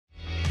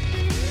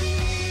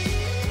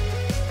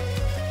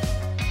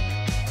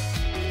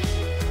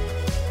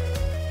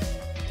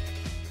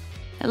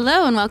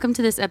Hello and welcome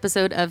to this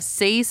episode of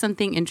Say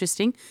Something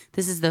Interesting.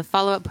 This is the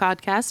follow-up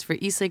podcast for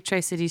Eastlake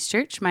Tri-Cities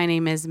Church. My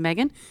name is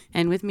Megan,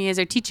 and with me is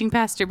our teaching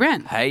pastor,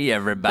 Brent. Hey,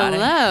 everybody.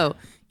 Hello.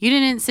 You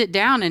didn't sit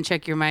down and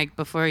check your mic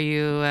before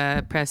you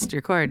pressed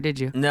record, did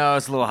you? No,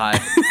 it's a little high.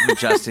 I'm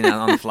adjusting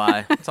on the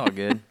fly. It's all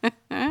good.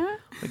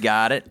 We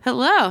got it.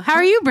 Hello. How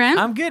are you, Brent?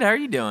 I'm good. How are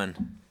you doing?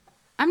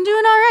 I'm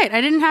doing all right.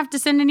 I didn't have to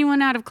send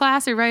anyone out of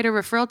class or write a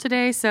referral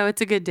today, so it's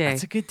a good day.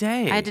 It's a good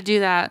day. I had to do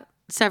that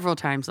several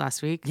times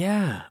last week.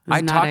 Yeah. was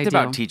I not talked ideal.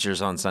 about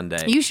teachers on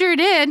Sunday. You sure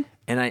did.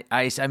 And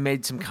I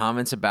made some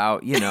comments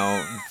about,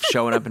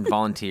 showing up and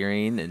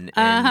volunteering and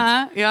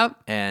Yep.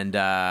 and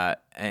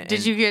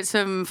Did you get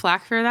some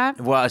flack for that?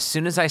 well, as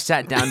soon as I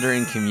sat down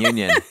during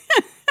communion,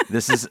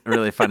 this is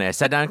really funny. I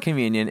sat down in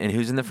communion, and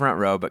who's in the front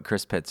row but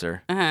Chris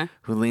Pitzer,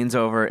 who leans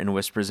over and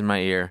whispers in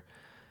my ear,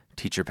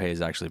 "Teacher pay is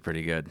actually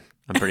pretty good."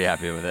 I'm pretty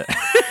happy with it.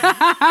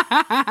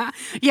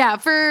 Yeah,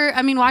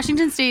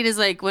 Washington State is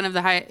like one of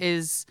the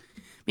is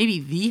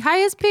maybe the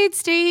highest paid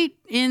state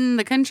in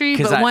the country,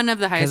 but one of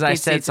the highest paid Because I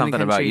states said in the something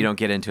country. about you don't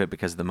get into it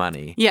because of the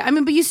money. Yeah,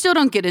 but you still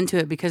don't get into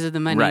it because of the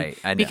money. Right,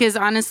 I know. Because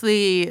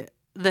honestly,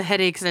 the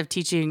headaches of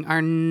teaching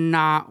are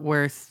not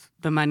worth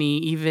the money,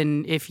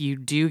 even if you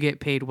do get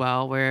paid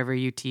well wherever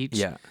you teach.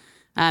 Yeah.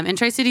 And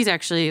Tri-Cities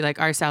actually, like,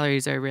 our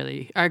salaries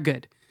are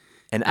good.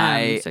 And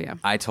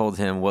I told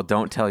him, well,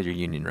 don't tell your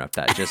union rep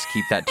that. Just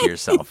keep that to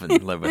yourself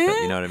and live with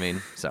it. You know what I mean?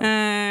 So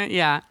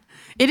Yeah.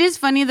 It is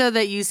funny, though,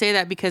 that you say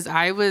that because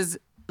I was,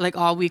 like,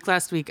 all week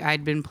last week,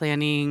 I'd been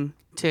planning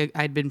to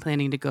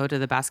go to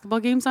the basketball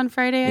games on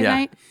Friday at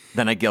night.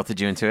 Then I guilted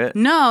you into it?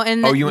 No.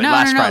 And you went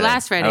last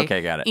Friday. Friday.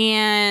 Okay, got it.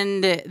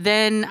 And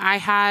then I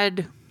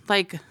had,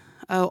 like,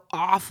 an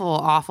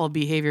awful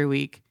behavior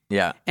week.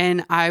 Yeah.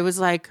 And I was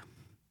like,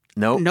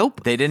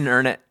 Nope. They didn't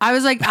earn it. I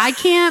was like, I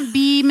can't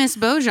be Miss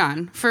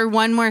Bojan for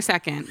one more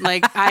second.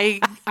 Like, I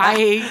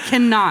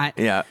cannot.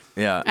 Yeah.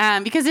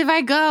 Because if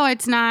I go,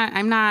 it's not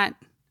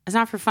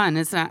for fun.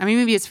 It's not,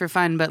 maybe it's for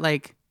fun, but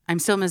like, I'm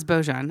still Miss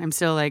Bojan. I'm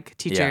still like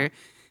teacher. Yeah.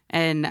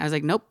 And I was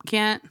like, nope,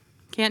 can't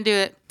do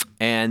it.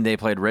 And they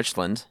played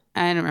Richland.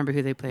 I don't remember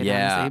who they played,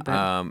 honestly.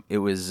 But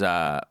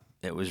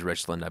It was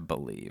Richland, I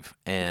believe.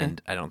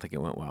 And I don't think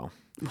it went well.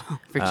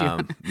 for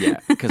you. Yeah,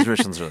 because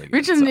Richland's really good.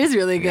 Richland is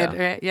really good,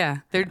 right? Yeah.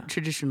 They're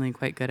traditionally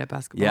quite good at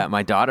basketball. Yeah,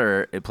 my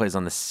daughter, it plays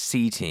on the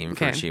C team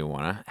for Okay.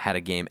 Chihuahua, had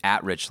a game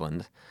at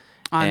Richland.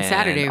 On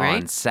Saturday,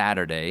 right? On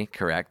Saturday,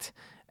 correct.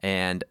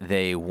 And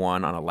they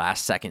won on a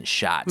last-second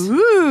shot.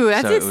 Ooh,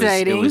 that's So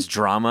exciting. It was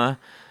drama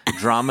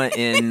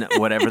in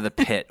whatever the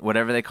pit,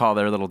 whatever they call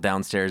their little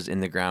downstairs in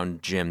the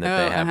ground gym that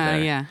they have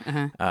there.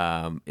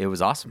 Yeah. It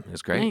was awesome. It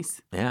was great.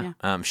 Nice.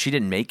 Yeah. She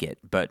didn't make it,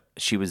 but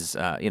she was.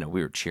 We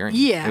were cheering.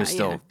 Yeah, It was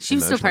still. yeah. She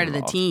was still part of the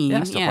emotionally team.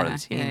 involved. Yeah, still part of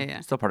the team.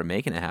 Yeah. Still part of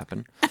making it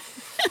happen.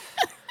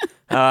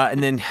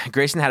 And then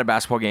Grayson had a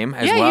basketball game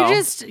as well.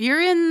 Yeah,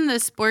 you're in the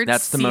sports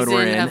That's the mode season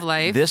we're in. of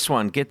life. This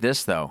one, get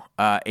this though.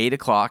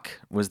 8:00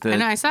 was the. I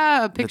know, I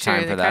saw a picture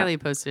time for that that. Kylie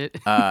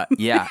posted.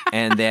 Yeah,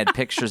 and they had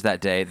pictures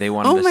that day. They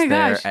wanted Oh us my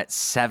there gosh. at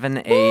 7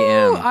 Ooh,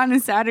 a.m. on a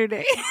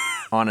Saturday.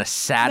 on a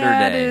Saturday.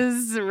 That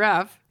is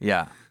rough.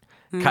 Yeah.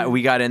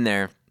 We got in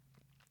there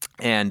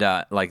and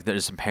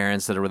there's some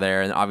parents that were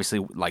there, and obviously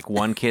like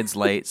one kid's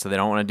late, so they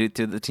don't want to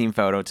do the team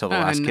photo till the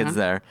last kid's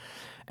there.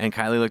 And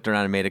Kylie looked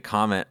around and made a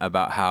comment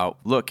about how,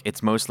 look,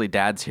 it's mostly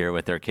dads here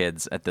with their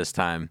kids at this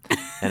time.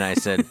 And I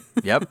said,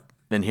 yep.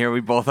 And here we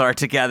both are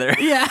together.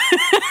 Yeah.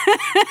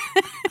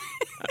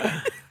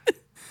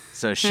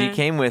 So she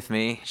came with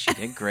me. She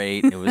did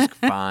great. It was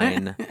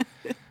fine.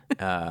 But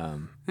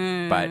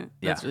yeah.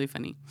 That's really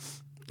funny.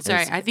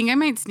 Sorry, I think I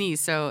might sneeze.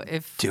 So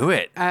if Do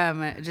it.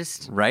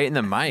 just Right in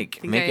the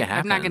mic. Make it happen.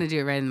 I'm not going to do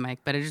it right in the mic,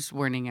 but I'm just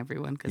warning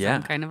everyone because Yeah.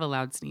 I'm kind of a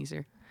loud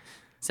sneezer.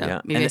 So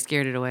Yeah. maybe And I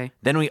scared it away.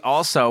 Then we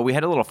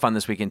had a little fun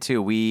this weekend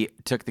too. We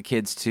took the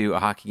kids to a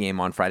hockey game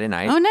on Friday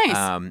night. Oh,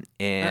 nice.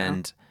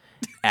 And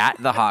at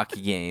the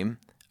hockey game,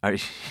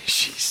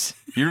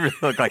 you really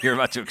look like you're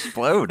about to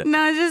explode.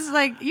 No, it's just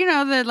like,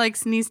 the like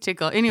sneeze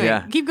tickle. Anyway,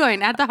 Yeah. keep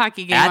going. At the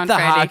hockey game At on the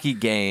Friday. hockey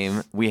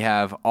game, we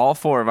have all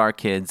four of our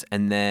kids,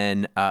 and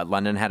then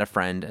London had a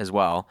friend as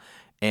well.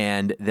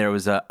 And there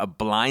was a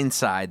blind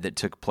side that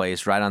took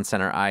place right on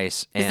center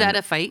ice. And, Is that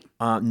a fight?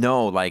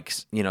 No,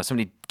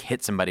 somebody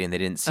hit somebody and they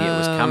didn't see it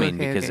was coming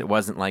because okay. it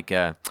wasn't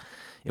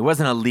it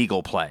wasn't a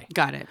legal play.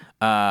 Got it.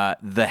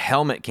 The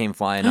helmet came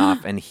flying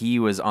off, and he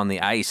was on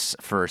the ice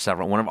for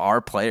one of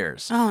our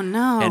players. Oh,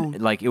 no. And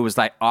it was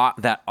like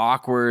that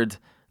awkward,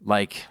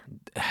 like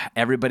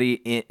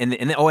everybody, and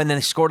then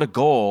they scored a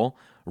goal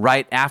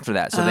right after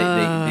that. So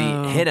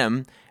they hit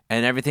him.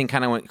 And everything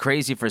kind of went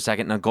crazy for a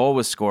second, and a goal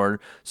was scored.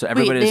 So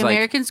everybody was like,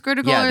 Americans scored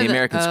a goal? Yeah, or the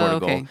Americans scored a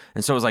okay. goal.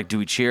 And so it was like, do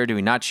we cheer? Do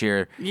we not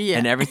cheer? Yeah.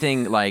 And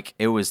everything, they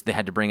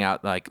had to bring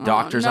out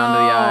doctors onto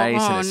the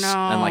ice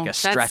and like a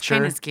stretcher. That's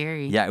kind of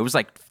scary. Yeah, it was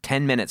like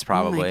 10 minutes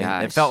probably.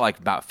 gosh. It felt like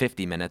about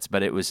 50 minutes,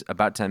 but it was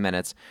about 10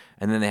 minutes.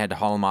 And then they had to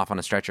haul him off on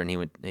a stretcher, and he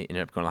ended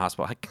up going to the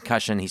hospital. Had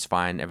concussion, he's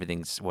fine,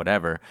 everything's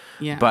whatever.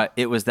 Yeah. But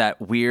it was that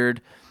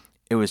weird,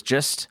 it was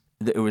just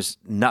there was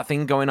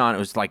nothing going on. It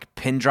was like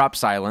pin drop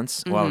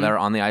silence while they're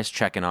on the ice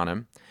checking on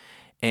him.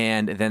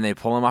 And then they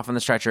pull him off on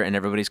the stretcher and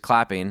everybody's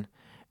clapping.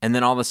 And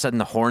then all of a sudden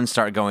the horns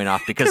start going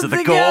off because of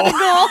the goal.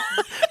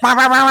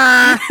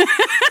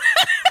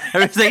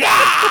 Everyone's like,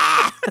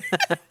 ah!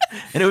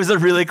 And it was a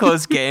really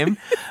close game.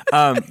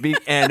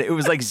 And it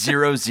was like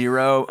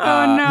 0-0.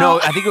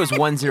 No, I think it was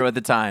 1-0 at the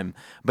time.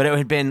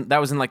 But that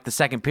was in like the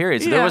second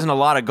period. So there wasn't a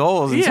lot of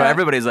goals. And so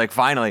everybody's like,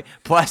 finally.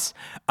 Plus,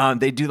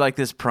 they do like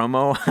this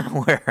promo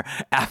where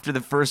after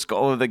the first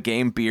goal of the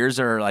game, beers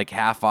are like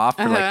half off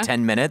for like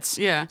 10 minutes.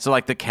 Yeah. So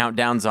like the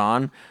countdown's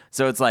on.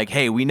 So it's like,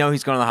 hey, we know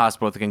he's going to the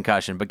hospital with a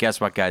concussion. But guess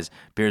what, guys?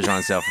 Beers are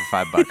on sale for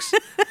 $5.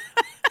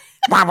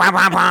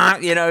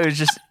 You know,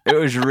 it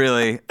was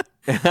really...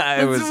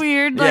 it was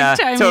weird. Like,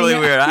 timing. Totally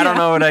weird. I don't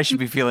know what I should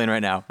be feeling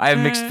right now. I have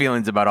mixed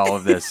feelings about all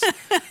of this,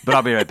 but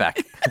I'll be right back.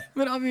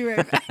 Not me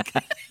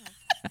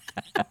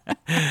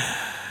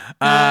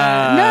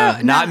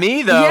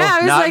though. Yeah, I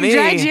was not like me.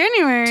 dry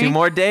January. 2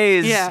 more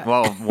days. Yeah.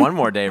 Well, 1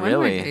 more day One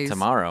more really. days.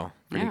 Tomorrow.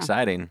 Pretty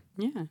exciting.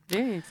 Yeah,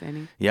 very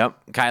exciting.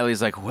 Yep.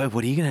 Kylie's like, what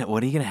are you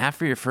gonna have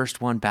for your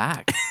first one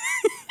back?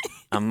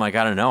 I'm like,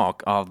 I don't know.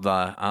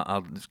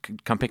 I'll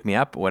come pick me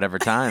up whatever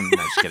time. No,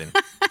 just kidding.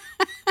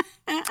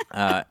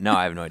 No,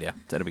 I have no idea.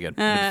 That'll be good.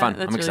 It'll be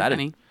fun. I'm excited.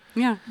 Really funny.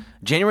 Yeah.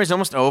 January's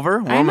almost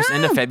over. We're almost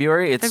into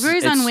February.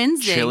 February's on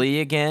Wednesday. Chilly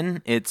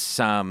again. It's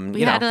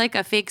we had like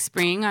a fake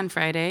spring on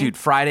Friday. Dude,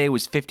 Friday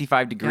was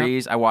 55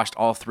 degrees. Yep. I washed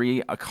all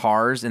 3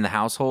 cars in the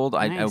household.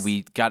 Nice.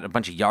 We got a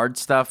bunch of yard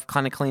stuff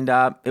kind of cleaned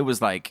up. It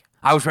was like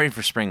I was ready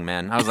for spring,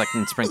 man. I was like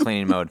in spring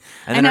cleaning mode.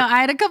 And I know.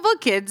 I had a couple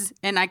of kids,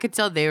 and I could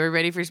tell they were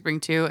ready for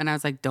spring too. And I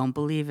was like, "Don't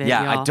believe it."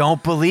 Yeah, y'all. I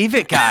don't believe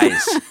it,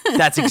 guys.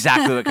 That's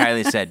exactly what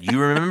Kylie said. You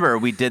remember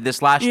we did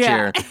this last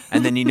year,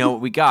 and then you know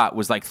what we got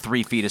was like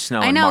 3 feet of snow.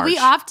 I in know. March. We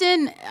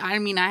often. I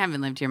mean, I haven't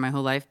lived here my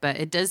whole life, but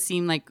it does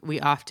seem like we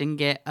often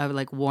get a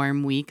like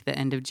warm week, the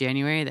end of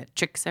January, that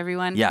tricks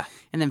everyone. Yeah.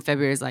 And then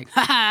February is like,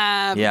 ha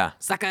ha, yeah,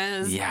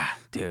 suckers. Yeah,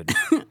 dude.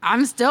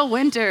 I'm still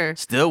winter.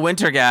 Still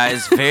winter,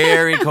 guys.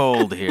 Very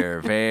cold here.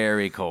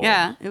 Very cold.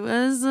 Yeah, it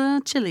was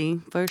chilly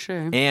for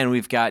sure. And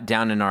we've got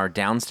down in our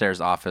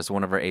downstairs office,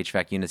 one of our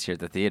HVAC units here at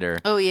the theater.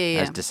 Oh yeah.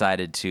 Has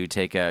decided to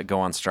go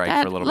on strike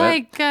that, for a little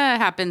bit.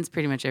 Happens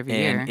pretty much every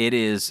year. And it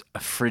is a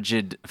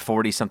frigid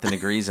 40-something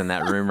degrees in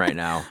that room right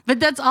now. But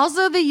that's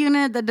also the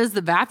unit that does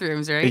the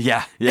bathrooms, right?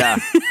 Yeah.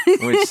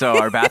 So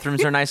our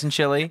bathrooms are nice and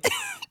chilly.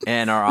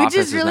 And our office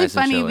Which is really nice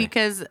and funny chilly.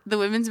 because the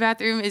women's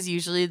bathroom is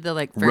usually the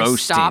like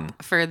first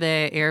stop for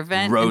the air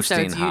vent.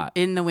 Roasting and so hot.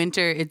 In the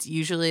winter, it's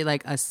usually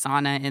like a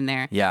sauna in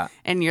there. Yeah.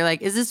 And you're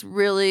like, is this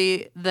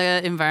really the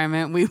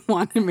environment we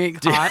want to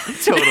make hot?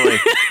 Totally.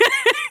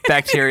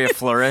 Bacteria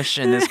flourish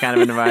in this kind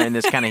of environment, in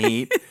this kind of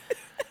heat.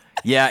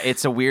 Yeah,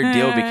 it's a weird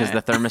deal because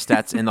the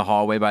thermostat's in the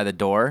hallway by the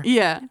door.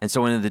 Yeah. And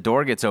so when the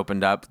door gets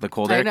opened up, the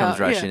cold air comes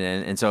rushing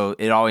in. And so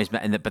it always,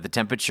 but the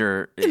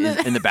temperature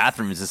in the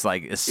bathroom is just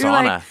like a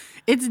sauna. Like,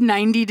 it's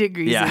 90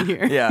 degrees in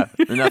here. Yeah.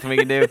 There's nothing we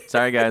can do.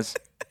 Sorry, guys.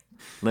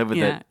 Live with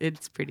it. Yeah,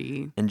 it's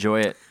pretty.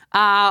 Enjoy it.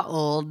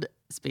 Old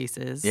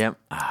spaces. Yep.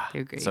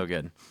 They're great. So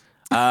good.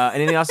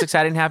 Anything else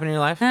exciting happen in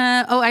your life?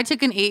 I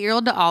took an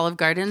 8-year-old to Olive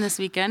Garden this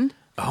weekend.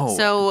 Oh,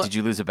 so, did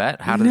you lose a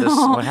bet? How did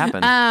what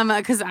happened?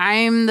 Because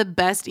I'm the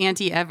best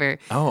auntie ever.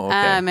 Oh,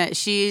 okay.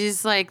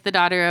 She's like the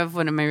daughter of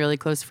one of my really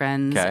close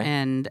friends, Okay.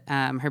 and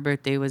her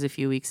birthday was a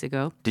few weeks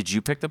ago. Did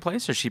you pick the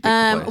place or she picked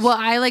the place? Well,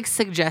 I like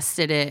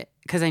suggested it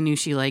because I knew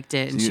she liked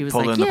it, and So you she was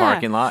pulled like, in the "Yeah."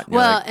 parking lot, and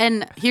you're Well, like,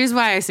 and here's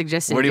why I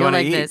suggested. Where do you You'll wanna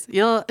like eat? this.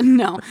 You'll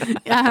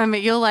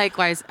like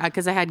why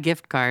because I had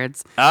gift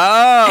cards.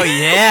 Oh,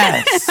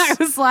 yes. I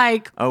was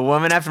like, A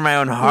woman after my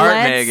own heart,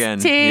 let's Megan.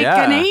 take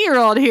an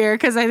 8-year-old here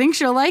because I think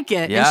she'll like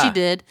it. Yeah. And she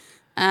did.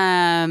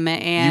 And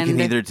You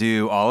can either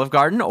do Olive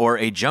Garden or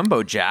a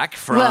Jumbo Jack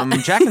from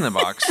Jack in the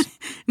Box.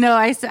 No,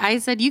 I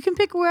said you can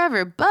pick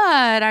wherever,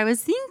 but I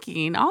was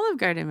thinking Olive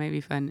Garden might be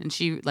fun, and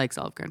she likes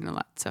Olive Garden a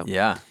lot. So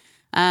Yeah.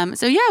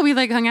 We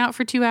like hung out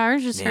for 2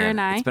 hours, just her Man,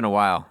 and I. It's been a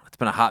while. It's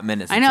been a hot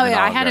minute since I know. I've been to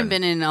I Olive hadn't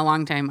Garden. been in a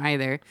long time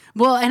either.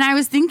 Well, and I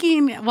was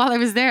thinking while I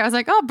was there, I was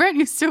like, "Oh, Brent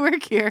used to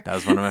work here. That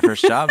was one of my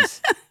first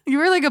jobs. You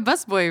were like a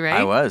busboy,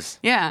 right?" I was.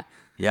 Yeah.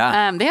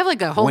 Yeah. They have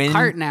like a whole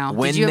cart now.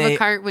 Did you have a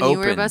cart when you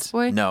were a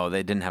busboy? No,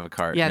 they didn't have a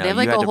cart. Yeah, No, they have you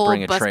like had a to whole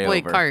bring a tray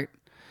busboy over. cart.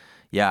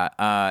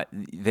 Yeah,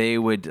 they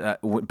would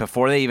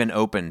before they even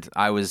opened.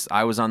 I was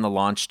on the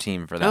launch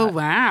team for that. Oh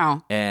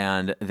wow!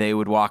 And they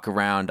would walk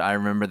around. I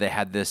remember they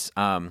had this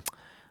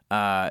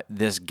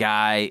this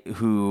guy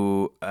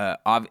who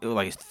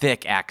like a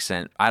thick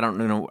accent. I don't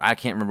know. I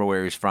can't remember where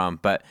he was from,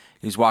 but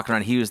he was walking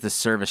around. He was the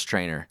service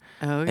trainer.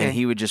 Oh, okay. And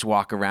he would just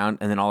walk around,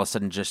 and then all of a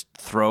sudden just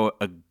throw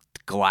a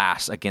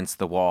glass against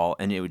the wall,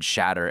 and it would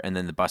shatter, and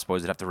then the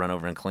busboys would have to run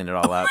over and clean it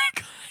all up.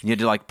 And you had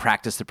to like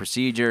practice the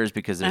procedures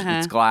because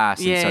it's glass,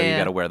 and so you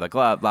got to wear the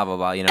glove, blah blah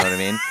blah. You know what I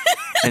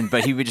mean?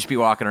 But he would just be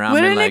walking around.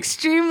 What and an like,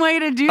 extreme way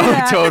to do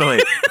that!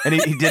 Totally. And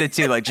he did it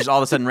too, like just all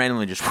of a sudden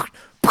randomly just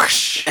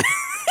whoosh. And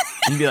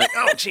you'd be like,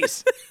 oh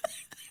jeez.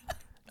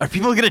 Are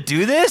people gonna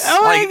do this?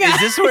 Oh my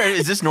God.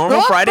 Is this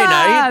normal Friday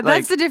night?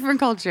 That's a different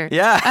culture.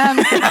 Yeah.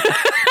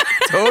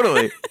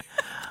 Totally.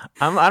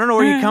 I don't know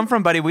where you come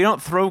from, buddy. We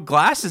don't throw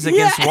glasses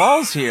against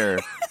walls here.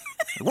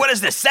 What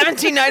is this,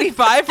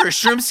 $17.95 for a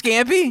shrimp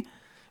scampi?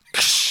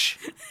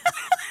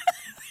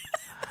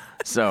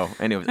 So,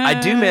 anyways, I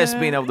do miss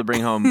being able to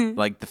bring home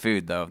like the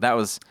food though. That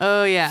was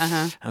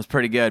that was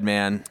pretty good,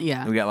 man.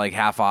 Yeah, we got like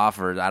half off,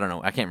 or I don't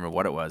know. I can't remember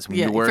what it was. When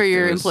you worked, for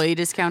your employee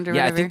discount or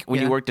whatever. I think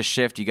when you worked a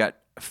shift, you got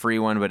a free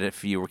one, but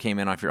if you came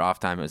in off your off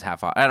time, it was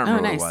half off. I don't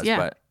remember what it was,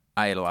 but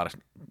I ate a lot of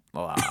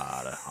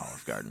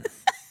Olive Garden.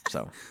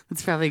 So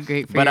it's probably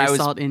great for your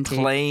salt intake. But I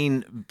was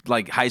playing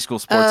like high school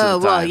sports at the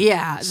time. Well,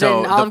 yeah.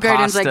 So then Olive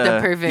Garden's like the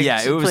perfect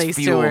it was place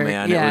fuel, to work.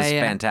 Man. Yeah, it was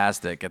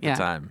fantastic at the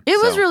time.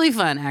 It was really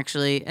fun,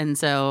 actually. And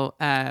so,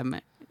 she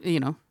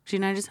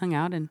and I just hung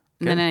out, and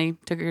then I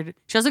took her.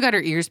 She also got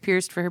her ears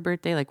pierced for her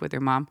birthday, like with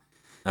her mom.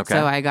 Okay.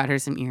 So I got her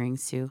some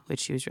earrings too, which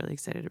she was really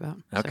excited about.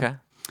 Okay.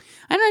 So.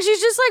 I know, she's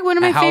just like one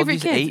of my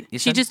favorite kids.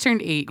 8, she just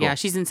turned 8. Cool. Yeah,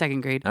 she's in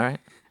 2nd grade. All right.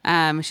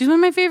 She's one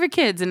of my favorite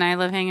kids, and I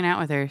love hanging out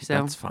with her. So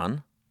that's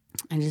fun.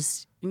 I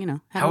just,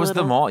 How was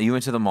the mall? You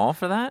went to the mall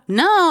for that?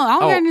 No,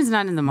 Olive Garden's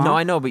not in the mall. No,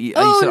 I know, but you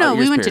we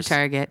pierced. went to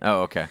Target.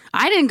 Oh, okay.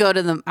 I didn't go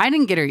to them. I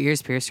didn't get her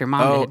ears pierced. Her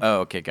mom did. Oh,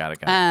 okay, got it.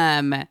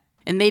 And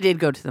they did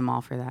go to the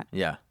mall for that.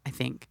 Yeah, I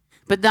think,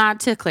 but not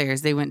to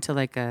Claire's. They went to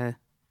like a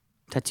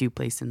tattoo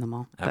place in the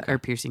mall, or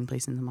piercing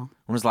place in the mall.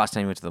 When was the last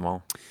time you went to the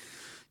mall?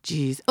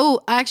 Jeez.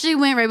 Oh, I actually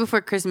went right before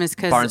Christmas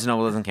because Barnes &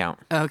 Noble doesn't count.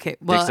 Okay.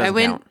 Well, I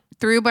went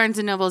through Barnes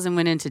 & Noble's and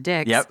went into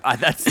Dick's. Yep.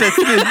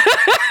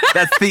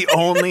 That's the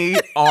only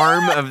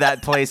arm of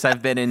that place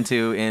I've been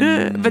into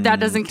in but that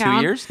doesn't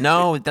count? 2 years?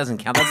 No, it doesn't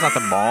count. That's not the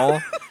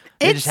mall.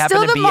 They it's just happen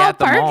still to the be mall at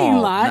the parking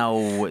mall. lot.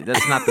 No,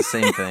 that's not the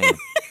same thing.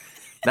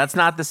 That's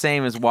not the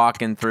same as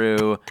walking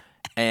through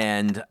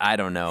and I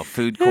don't know,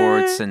 food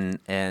courts and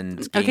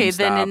okay,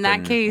 then in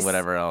that case,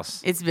 whatever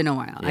else. It's been a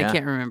while. Yeah. I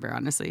can't remember,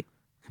 honestly.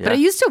 Yeah. But I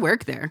used to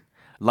work there.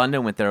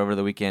 London went there over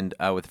the weekend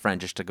with a friend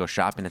just to go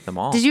shopping at the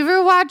mall. Did you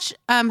ever watch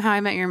How I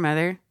Met Your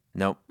Mother?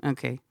 Nope.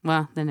 Okay.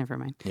 Well, then never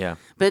mind. Yeah.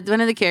 But one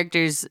of the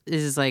characters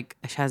is like,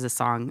 has a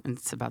song and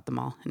it's about the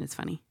mall and it's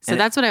funny. So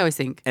that's what I always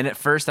think. And at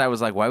first I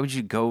was like, why would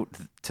you go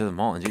to the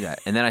mall and do that?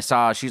 And then I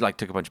saw she like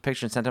took a bunch of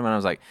pictures and sent them and I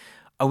was like,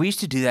 oh, we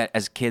used to do that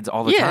as kids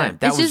all the time.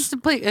 It's just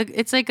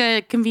it's like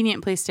a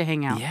convenient place to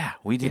hang out. Yeah,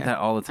 we did that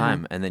all the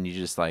time. And then you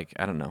just like,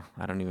 I don't know.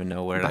 I don't even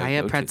know where to go. Buy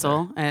a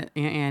pretzel at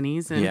Aunt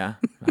Annie's. And yeah,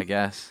 I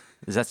guess.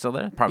 Is that still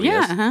there? Probably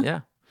is. Uh-huh. Yeah.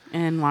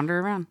 And wander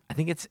around. I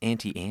think it's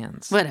Auntie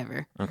Anne's.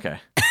 Whatever. Okay.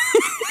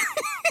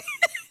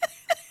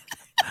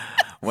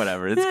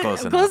 Whatever. It's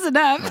close enough. Close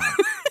enough.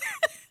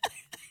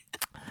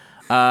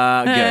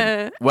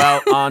 Good.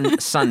 Well, on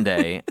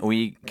Sunday,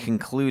 we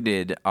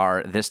concluded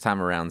our This Time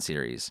Around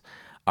series.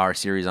 Our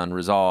series on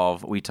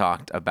Resolve. We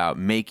talked about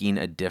making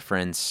a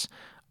difference.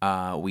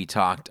 We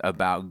talked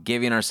about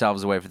giving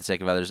ourselves away for the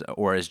sake of others,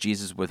 or as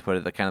Jesus would put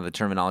it, the kind of the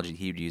terminology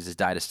he would use is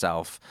die to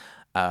self.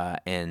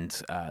 And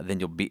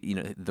then you'll be,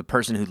 the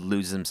person who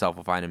loses himself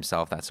will find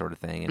himself, that sort of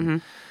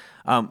thing.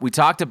 And we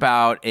talked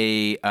about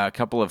a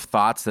couple of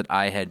thoughts that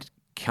I had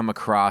come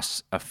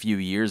across a few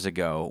years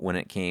ago when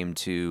it came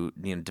to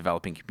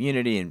developing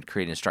community and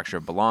creating a structure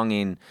of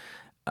belonging.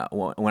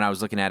 When I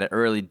was looking at it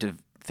early,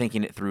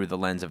 thinking it through the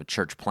lens of a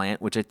church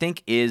plant, which I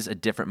think is a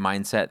different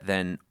mindset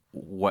than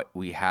what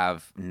we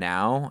have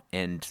now,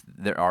 and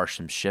there are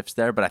some shifts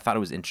there, but I thought it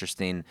was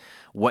interesting.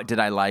 What did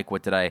I like?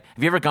 Have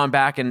you ever gone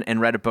back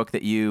and read a book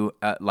that you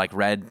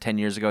read 10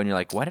 years ago and you're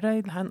like, why did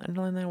I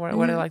underline that? Why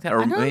did I like that?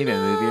 Or maybe a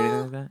movie or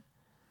anything like that?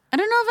 I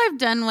don't know if I've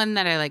done one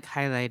that I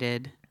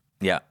highlighted.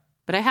 Yeah.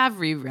 But I have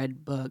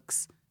reread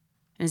books.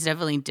 And it's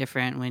definitely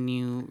different when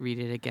you read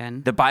it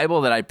again. The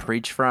Bible that I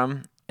preach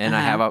from and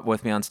I have up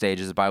with me on stage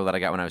is a Bible that I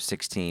got when I was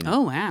 16.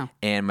 Oh, wow.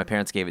 And my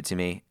parents gave it to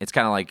me. It's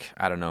kind of like,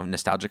 I don't know,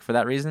 nostalgic for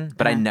that reason,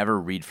 but I never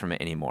read from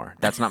it anymore.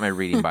 That's not my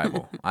reading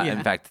Bible.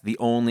 In fact, the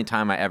only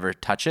time I ever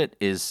touch it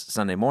is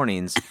Sunday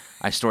mornings.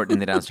 I store it in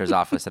the downstairs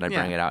office and I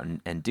bring it out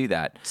and do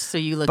that. So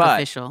you look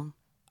official.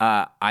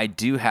 I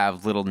do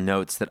have little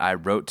notes that I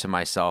wrote to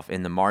myself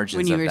in the margins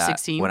when you of were that.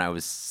 16? When I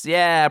was,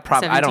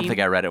 probably. I don't think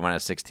I read it when I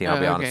was 16. I'll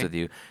be honest with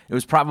you. It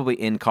was probably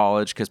in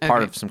college because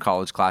part of some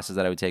college classes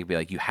that I would take would be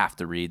like, you have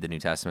to read the New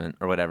Testament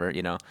or whatever,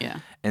 Yeah.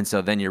 And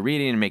so then you're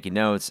reading and making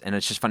notes, and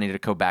it's just funny to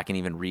go back and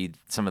even read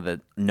some of the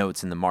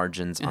notes in the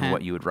margins on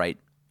what you would write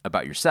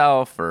about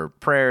yourself or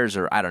prayers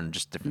or I don't know,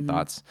 just different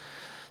thoughts.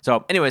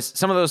 So, anyways,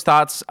 some of those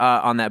thoughts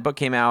on that book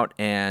came out,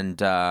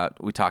 and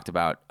we talked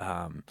about.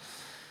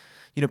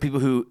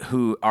 People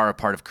who are a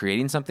part of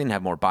creating something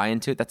have more buy-in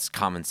to it. That's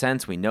common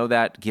sense. We know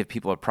that. Give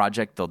people a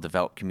project, they'll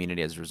develop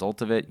community as a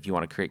result of it. If you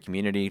want to create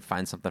community,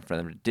 find something for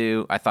them to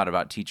do. I thought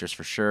about teachers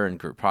for sure and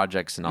group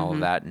projects and all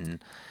of that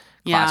and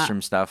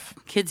classroom stuff.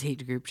 Kids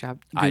hate group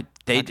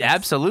they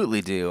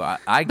absolutely do.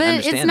 I but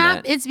understand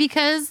that. It's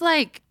because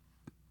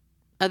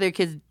other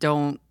kids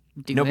don't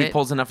do Nobody it.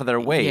 pulls enough of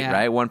their weight,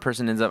 right? One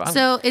person ends up...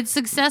 So it's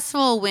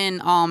successful when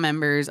all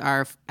members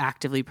are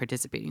actively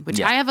participating, which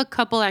I have a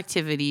couple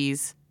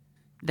activities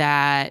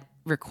that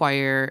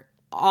require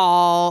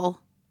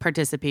all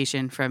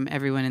participation from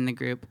everyone in the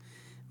group.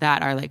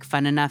 that are like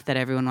fun enough that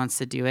everyone wants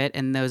to do it.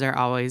 And those are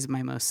always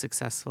my most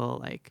successful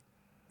like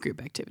group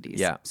activities.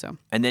 Yeah. So,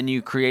 and then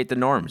you create the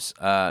norms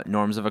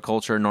of a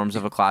culture, norms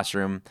of a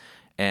classroom.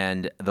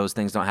 And those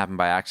things don't happen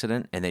by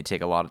accident, and they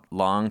take a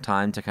long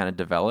time to kind of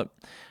develop.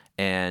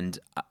 And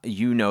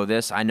you know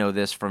this, I know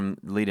this from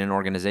leading an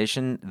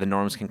organization. The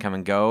norms can come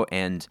and go,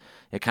 and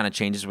it kind of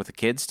changes with the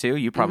kids too.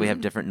 You probably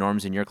have different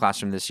norms in your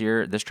classroom this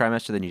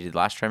trimester than you did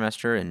last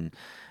trimester, and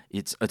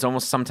it's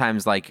almost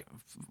sometimes like,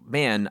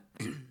 man,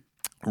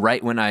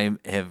 right when I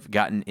have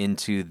gotten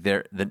into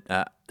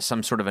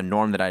some sort of a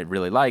norm that I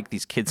really like,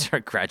 these kids are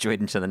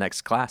graduating to the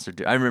next class.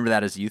 I remember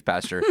that as a youth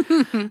pastor,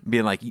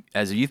 being like,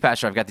 as a youth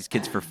pastor, I've got these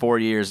kids for 4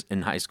 years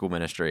in high school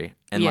ministry.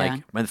 And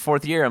like, by the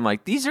 4th year, I'm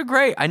like, these are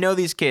great. I know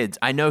these kids.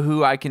 I know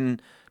who I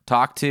can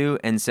talk to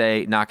and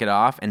say, knock it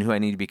off, and who I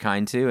need to be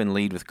kind to and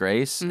lead with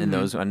grace, and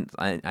those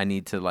I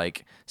need to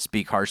like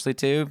speak harshly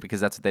to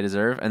because that's what they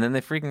deserve. And then they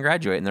freaking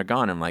graduate and they're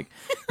gone. I'm like,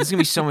 this is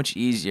gonna be so much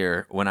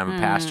easier when I'm a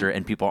pastor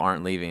and people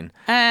aren't leaving,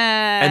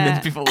 and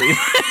then people leave,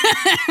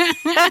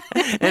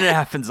 and it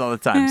happens all the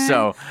time.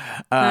 So,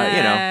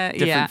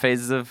 different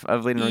phases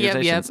of leading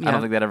organizations. I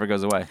don't think that ever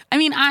goes away. I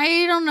mean,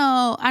 I don't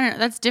know.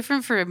 That's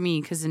different for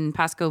me because in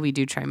Pasco we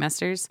do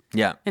trimesters.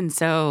 Yeah, and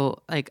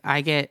so like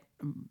I get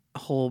a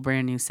whole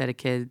brand new set of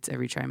kids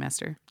every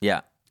trimester.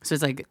 Yeah. So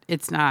it's like,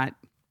 it's not.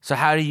 So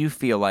how do you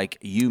feel like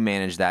you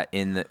manage that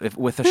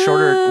with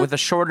a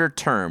shorter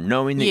term,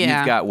 knowing that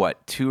you've got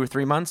what, 2 or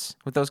 3 months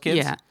with those kids?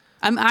 Yeah.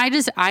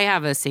 I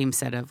have a same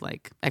set of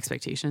like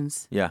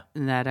expectations. Yeah.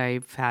 That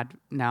I've had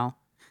now.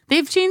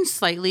 They've changed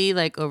slightly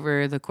like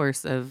over the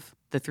course of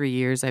the 3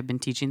 years I've been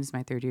teaching. This is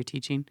my 3rd year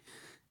teaching.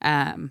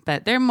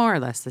 But they're more or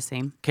less the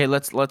same. Okay,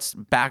 let's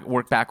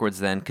work backwards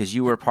then, because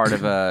you were part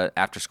of a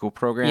after school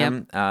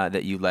program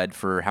that you led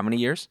for how many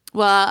years?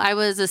 Well, I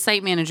was a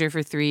site manager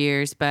for 3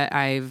 years, but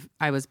I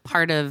was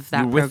part of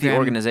that program. With the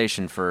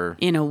organization for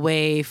in a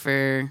way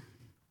for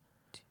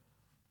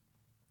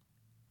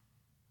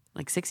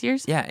like 6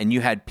 years. Yeah, and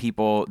you had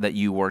people that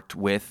you worked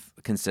with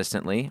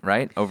consistently,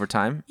 right, over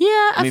time. Yeah,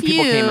 I mean,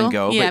 people came and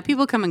go. Yeah,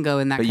 people come and go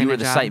in that. But you were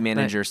the site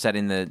manager,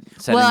 setting the.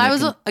 I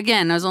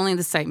was only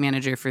the site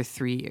manager for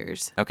 3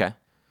 years. Okay.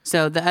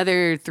 So the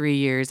other 3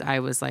 years, I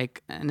was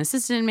like an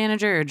assistant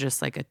manager or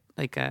just like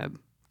a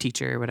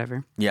teacher or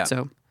whatever. Yeah.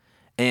 So.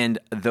 And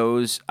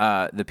those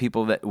the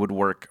people that would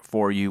work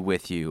for you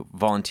with you,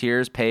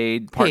 volunteers,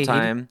 paid, part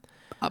time,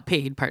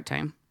 paid part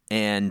time,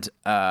 and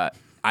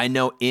I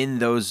know in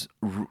those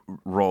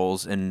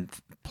roles and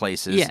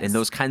places, in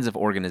those kinds of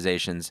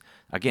organizations,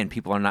 again,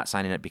 people are not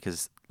signing up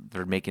because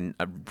they're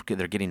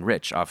getting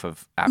rich off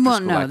of after school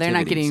activities. They're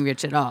not getting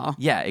rich at all.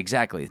 Yeah,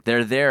 exactly.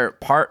 They're there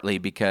partly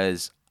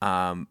because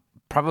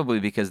probably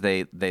because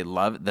they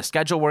love the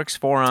schedule, works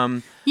for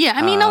them. Yeah,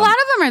 I mean, a lot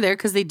of them are there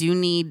because they do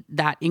need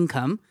that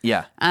income.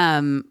 Yeah.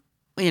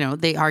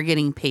 They are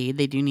getting paid.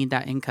 They do need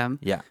that income.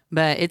 Yeah.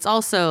 But it's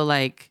also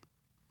like,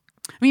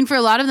 I mean, for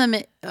a lot of them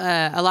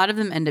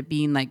end up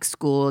being like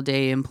school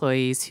day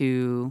employees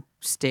who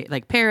stay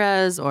like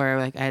paras, or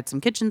like I had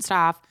some kitchen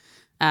staff,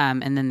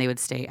 and then they would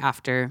stay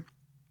after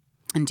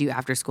and do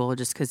after school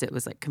just because it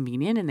was like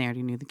convenient and they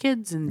already knew the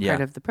kids and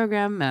part of the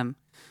program.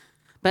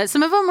 But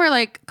some of them were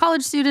like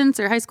college students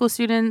or high school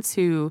students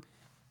who,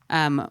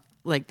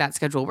 like that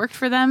schedule worked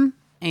for them.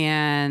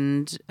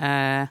 And so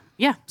there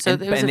was a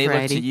variety. And they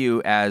looked to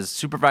you as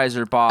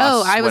supervisor, boss.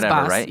 I was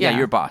whatever, boss, right? Yeah,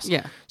 you're boss.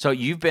 Yeah. So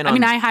you've been.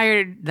 I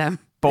hired them.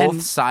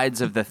 Both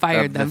sides of the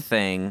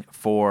thing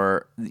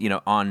for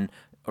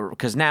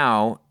because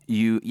now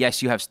you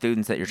have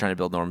students that you're trying to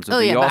build norms with.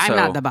 But I'm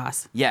not the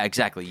boss. Yeah,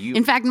 exactly.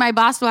 In fact, my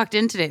boss walked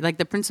in today. Like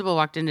the principal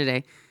walked in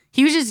today.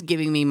 He was just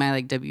giving me my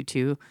like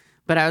W-2,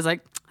 but I was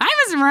like, "Hi,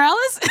 Mr.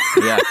 Morales."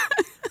 Yeah.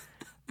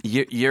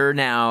 You're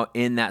now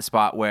in that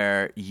spot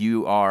where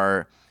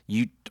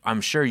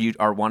I'm sure you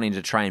are wanting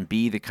to try and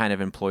be the kind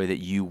of employee that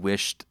you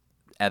wished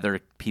other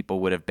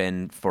people would have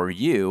been for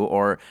you,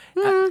 or.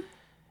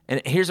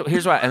 And here's what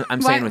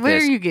I'm saying with this. Where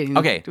are you getting?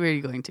 Okay. Where are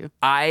you going to?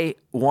 I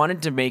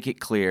wanted to make it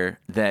clear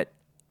that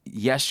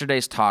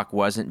yesterday's talk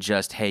wasn't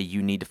just, hey,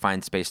 you need to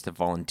find space to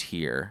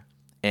volunteer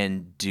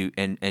and do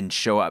and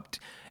show up.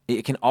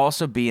 It can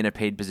also be in a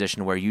paid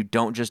position where you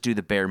don't just do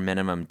the bare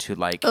minimum to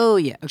like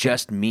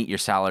just meet your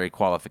salary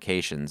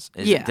qualifications.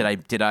 Are you going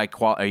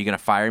to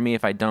fire me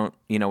if I don't,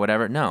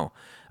 whatever? No.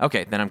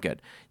 Okay, then I'm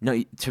good.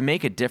 No, to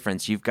make a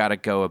difference, you've got to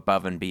go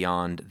above and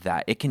beyond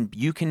that.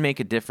 You can make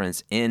a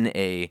difference in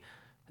a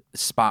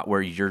spot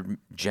where you're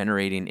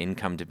generating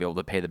income to be able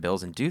to pay the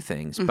bills and do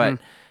things, but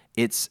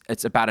it's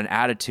about an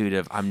attitude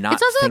of I'm not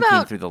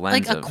thinking through the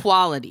lens like a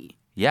quality.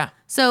 Yeah.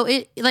 So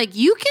it like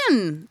you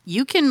can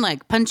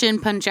like punch in,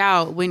 punch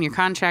out when your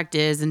contract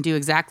is and do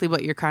exactly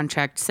what your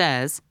contract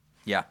says.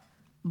 Yeah.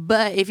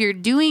 But if you're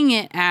doing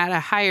it at a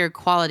higher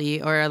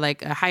quality or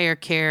like a higher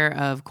care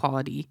of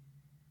quality,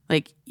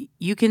 like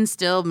you can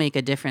still make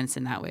a difference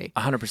in that way.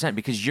 100%,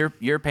 because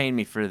you're paying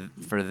me for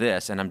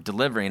this, and I'm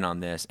delivering on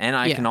this, and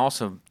I can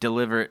also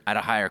deliver it at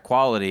a higher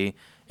quality.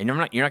 And you're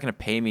not going to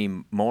pay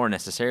me more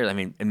necessarily. I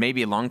mean, and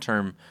maybe long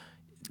term,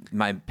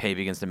 my pay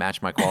begins to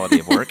match my quality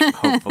of work,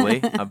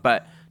 hopefully.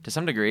 But to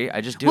some degree,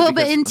 I just do it. Well,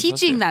 but in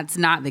teaching, that's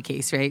not the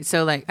case, right?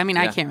 So, like, I mean,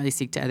 I can't really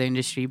speak to other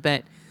industry,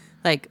 but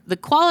like the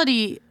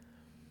quality,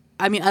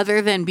 I mean,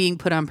 other than being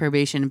put on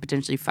probation and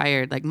potentially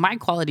fired, like my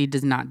quality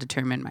does not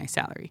determine my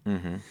salary,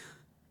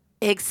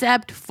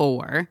 except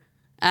for,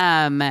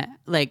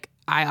 like,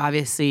 I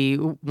obviously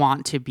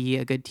want to be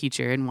a good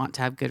teacher and want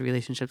to have good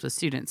relationships with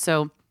students.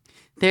 So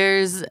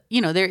there's,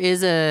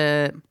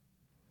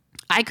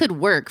 I could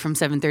work from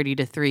 7:30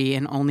 to 3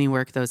 and only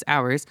work those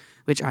hours,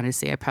 which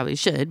honestly I probably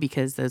should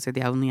because those are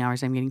the only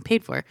hours I'm getting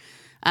paid for.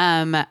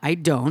 I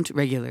don't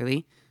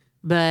regularly,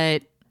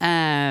 but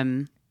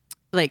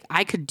like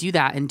I could do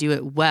that and do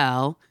it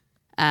well,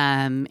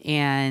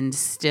 and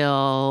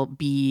still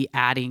be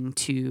adding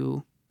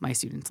to my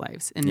students'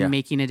 lives and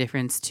making a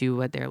difference to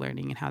what they're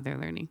learning and how they're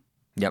learning.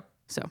 Yep.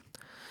 So.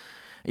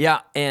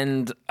 Yeah,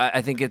 and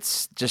I think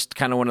it's just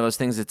kind of one of those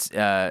things. It's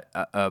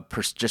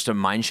just a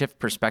mind shift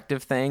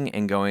perspective thing,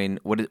 and going,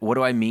 what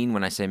do I mean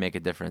when I say make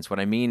a difference? What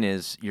I mean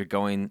is you're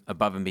going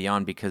above and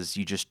beyond because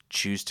you just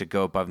choose to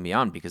go above and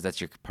beyond because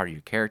that's part of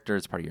your character,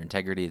 it's part of your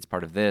integrity, it's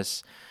part of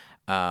this,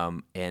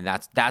 and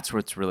that's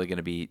what's really going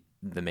to be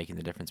the making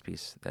the difference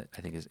piece that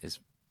I think is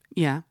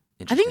yeah.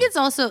 I think it's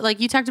also like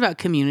you talked about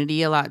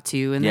community a lot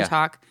too in the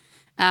talk,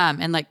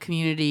 and like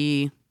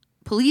community.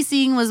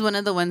 Policing was one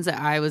of the ones that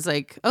I was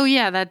like, oh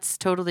yeah, that's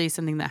totally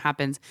something that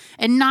happens.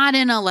 And not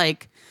in a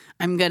like,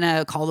 I'm going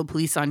to call the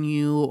police on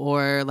you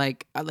or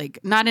like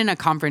not in a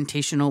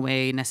confrontational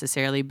way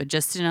necessarily, but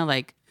just in a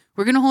like,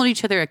 we're going to hold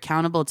each other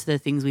accountable to the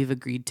things we've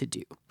agreed to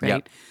do. Right.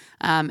 Yep.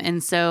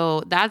 And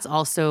so that's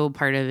also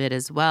part of it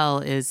as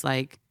well is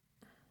like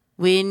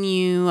when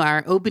you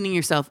are opening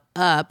yourself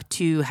up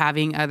to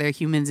having other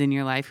humans in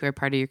your life who are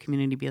part of your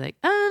community be like,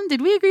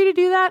 did we agree to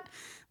do that?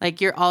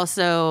 Like you're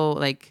also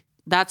like,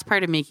 that's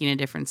part of making a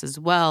difference as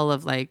well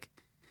of like,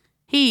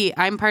 hey,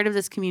 I'm part of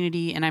this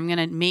community and I'm going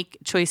to make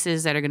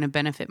choices that are going to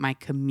benefit my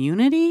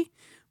community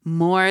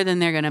more than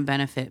they're going to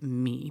benefit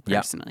me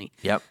personally.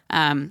 Yep.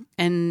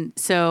 And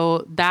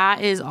so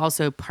that is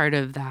also part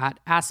of that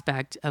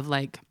aspect of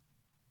like,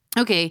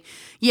 okay,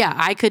 yeah,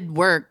 I could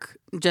work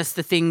just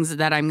the things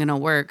that I'm going to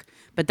work,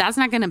 but that's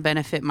not going to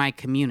benefit my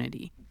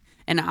community.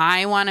 And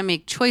I want to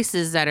make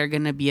choices that are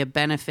going to be a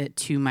benefit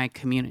to my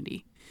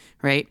community.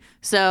 Right.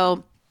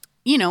 So,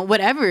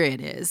 whatever it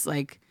is,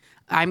 like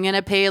I'm going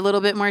to pay a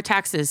little bit more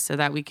taxes so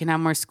that we can have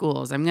more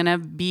schools. I'm going to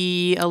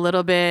be a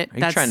little bit. Are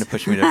you trying to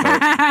push me to vote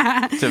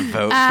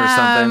for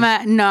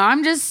something? No,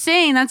 I'm just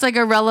saying that's like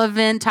a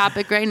relevant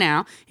topic right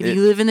now. If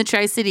you live in the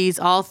Tri-Cities,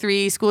 all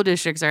 3 school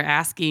districts are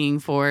asking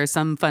for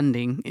some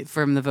funding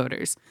from the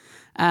voters.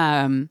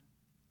 Pasco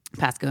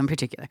in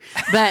particular.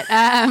 But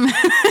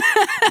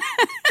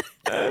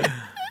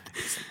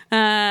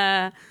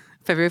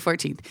February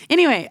 14th.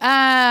 Anyway,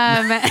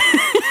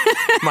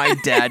 my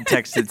dad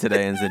texted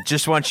today and said,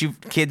 just want you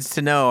kids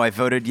to know I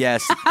voted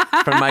yes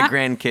for my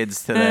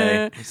grandkids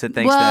today. I said,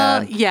 thanks,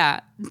 Dad. Yeah.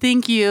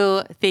 Thank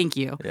you.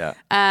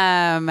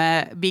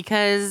 Yeah.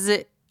 Because,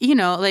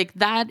 like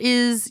that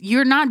is,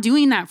 you're not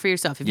doing that for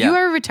yourself. If you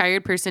are a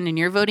retired person and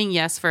you're voting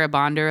yes for a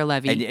bond or a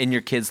levy. And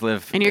your kids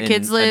live in a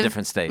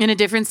different state. In a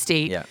different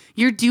state. Yeah.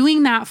 You're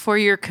doing that for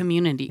your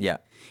community. Yeah.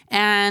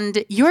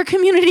 And your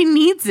community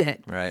needs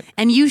it. Right.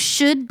 And you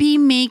should be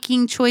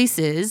making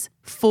choices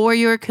for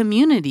your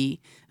community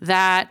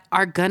that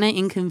are going to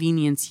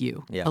inconvenience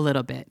you a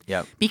little bit.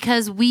 Yep.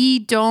 Because we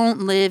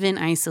don't live in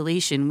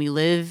isolation. We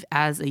live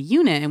as a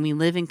unit and we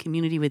live in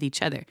community with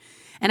each other.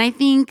 And I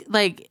think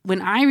like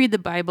when I read the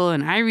Bible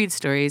and I read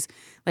stories,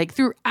 like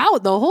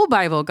throughout the whole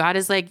Bible, God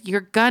is like, you're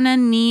going to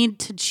need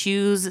to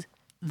choose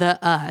the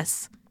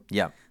us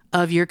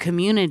of your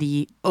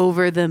community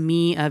over the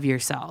me of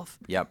yourself.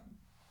 Yep.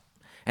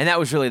 And that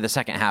was really the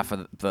second half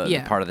of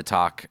the part of the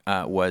talk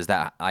was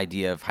that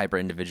idea of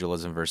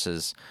hyper-individualism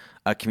versus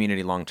a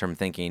community long-term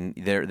thinking.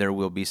 There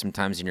will be some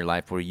times in your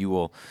life where you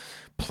will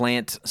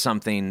plant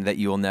something that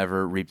you will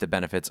never reap the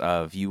benefits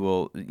of. You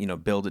will,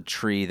 build a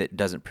tree that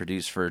doesn't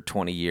produce for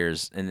 20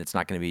 years, and it's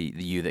not going to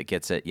be you that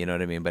gets it, you know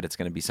what I mean? But it's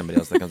going to be somebody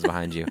else that comes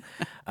behind you.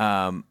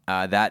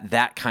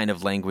 That kind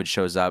of language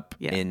shows up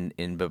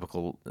in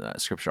biblical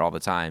scripture all the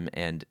time,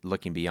 and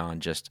looking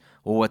beyond just,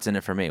 well, what's in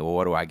it for me? Well,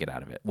 what do I get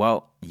out of it?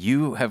 Well,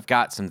 you have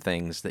got some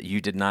things that you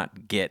did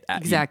not get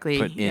exactly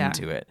put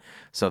into it.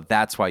 So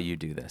that's why you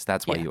do this.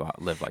 That's why you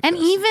live like and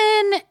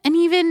this. And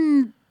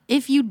even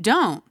if you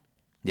don't,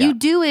 you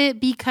do it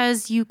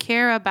because you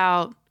care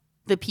about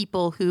the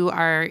people who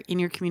are in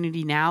your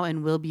community now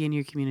and will be in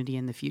your community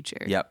in the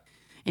future. Yep.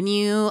 And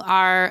you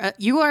are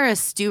a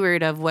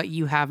steward of what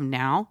you have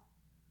now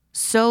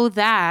so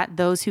that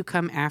those who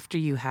come after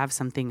you have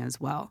something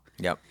as well.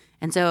 Yep.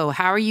 And so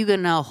how are you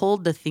going to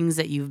hold the things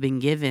that you've been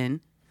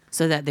given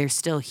so that they're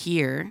still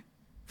here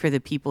for the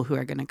people who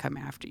are going to come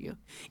after you?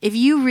 If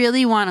you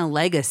really want a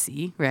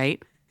legacy,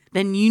 right,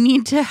 then you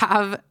need to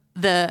have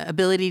the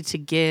ability to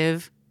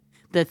give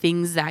the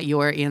things that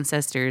your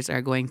ancestors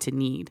are going to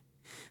need.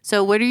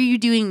 So what are you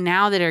doing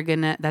now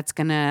that's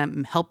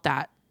gonna help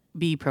that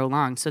be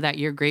prolonged so that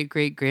your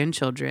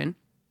great-great-grandchildren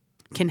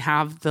can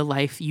have the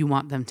life you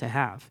want them to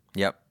have.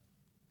 Yep.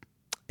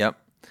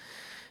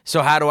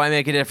 So how do I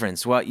make a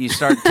difference? Well, you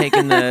start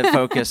taking the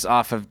focus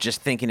off of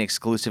just thinking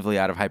exclusively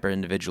out of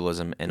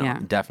hyper-individualism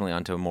and definitely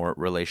onto a more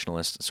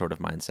relationalist sort of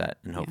mindset.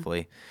 And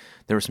hopefully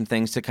there were some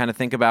things to kind of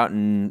think about,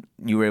 and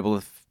you were able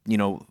to,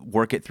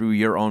 work it through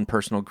your own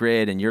personal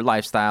grid and your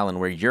lifestyle and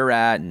where you're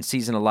at and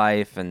season of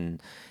life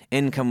and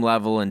income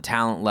level and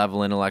talent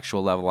level,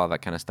 intellectual level, all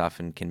that kind of stuff,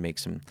 and can make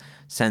some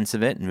sense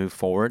of it and move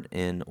forward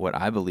in what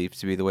I believe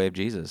to be the way of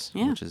Jesus,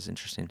 which is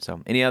interesting.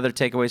 So any other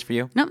takeaways for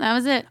you? Nope, that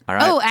was it. All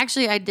right. Oh,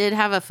 actually, I did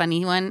have a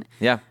funny one.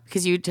 Yeah.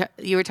 Because you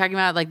were talking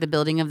about like the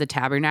building of the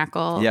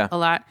tabernacle a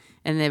lot.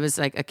 And it was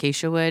like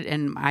acacia wood,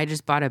 and I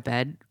just bought a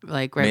bed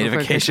like right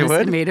before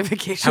Christmas. Made of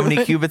acacia wood? How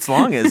many cubits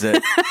long is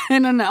it? I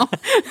don't know.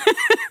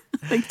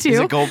 Like 2. Is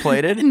it gold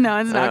plated? No,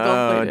 it's not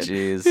gold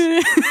plated. Oh,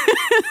 jeez.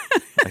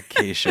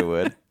 Acacia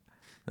wood.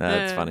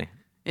 That's funny.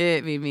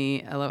 It made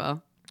me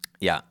LOL.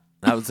 Yeah.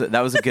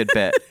 That was a good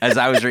bit. As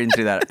I was reading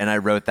through that, and I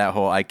wrote that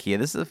whole IKEA.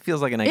 This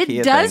feels like an IKEA thing.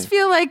 It does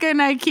feel like an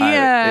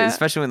IKEA.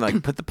 Especially when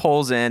like put the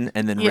poles in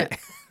and then it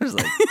was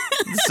like,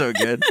 it's so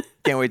good.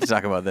 Can't wait to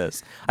talk about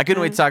this. I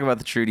couldn't wait to talk about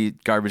the Trudy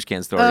garbage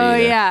can story. Oh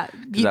either, yeah,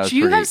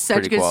 you have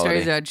such good quality.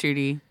 stories about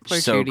Trudy. Poor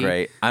so Trudy.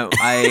 Great.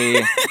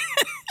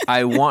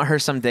 I want her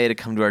someday to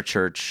come to our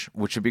church,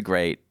 which would be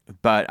great.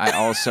 But I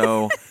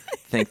also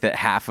think that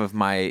half of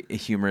my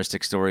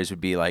humoristic stories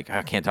would be like,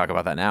 I can't talk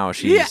about that now.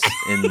 She's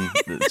in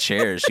the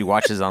chairs. She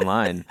watches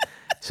online.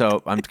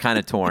 So I'm kind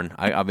of torn.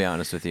 I'll be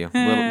honest with you,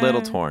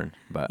 little torn.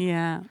 But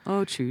yeah.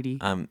 Oh, Trudy.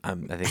 I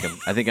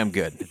think I'm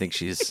good. I think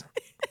she's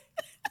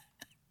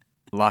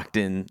locked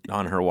in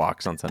on her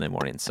walks on Sunday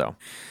mornings. So, all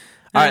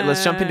right,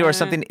 let's jump into our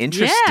something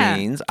interesting.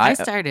 Yeah, I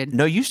started.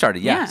 No, you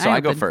started. Yeah. So I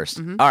go first.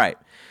 Mm-hmm. All right.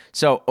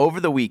 So over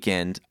the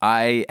weekend,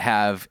 I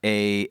have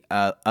a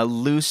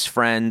loose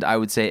friend, I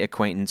would say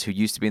acquaintance, who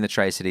used to be in the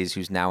Tri-Cities,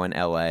 who's now in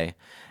LA.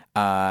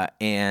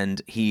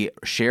 And he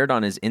shared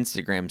on his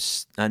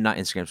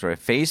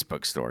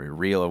Facebook story,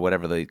 reel or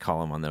whatever they call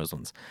them on those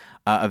ones,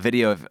 a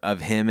video of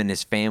him and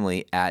his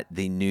family at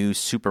the new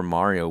Super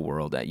Mario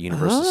World at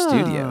Universal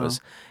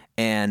Studios.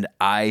 And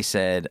I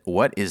said,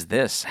 "What is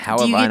this? How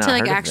have I not heard of this?" Do you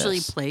get to actually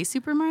play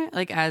Super Mario,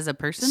 like as a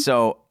person?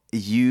 So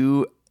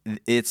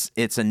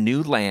it's a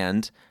new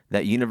land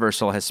that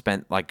Universal has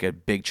spent like a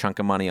big chunk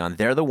of money on.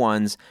 They're the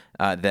ones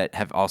that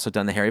have also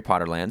done the Harry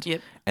Potter land.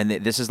 Yep. And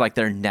this is like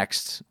the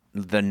next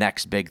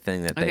big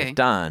thing that they've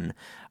done.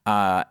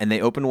 And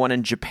they opened one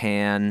in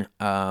Japan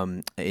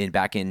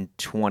back in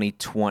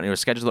 2020. It was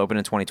scheduled to open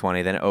in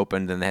 2020. Then it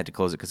opened, then they had to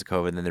close it because of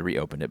COVID, and then they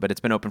reopened it. But it's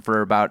been open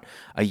for about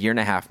a year and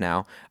a half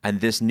now.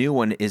 And this new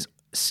one is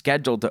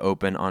scheduled to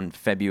open on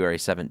February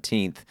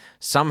 17th.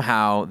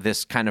 Somehow,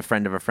 this kind of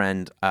friend of a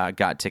friend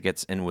got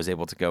tickets and was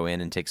able to go in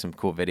and take some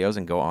cool videos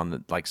and go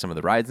on some of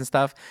the rides and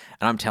stuff.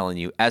 And I'm telling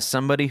you, as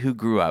somebody who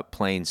grew up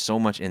playing so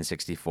much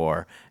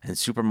N64 and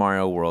Super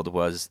Mario World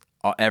was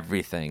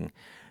everything,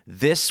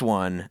 this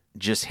one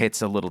just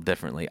hits a little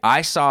differently.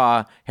 I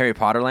saw Harry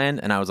Potter Land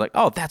and I was like,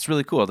 oh, that's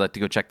really cool. I'd like to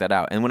go check that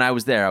out. And when I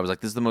was there, I was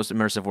like, this is the most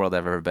immersive world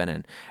I've ever been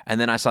in.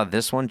 And then I saw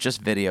this one,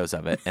 just videos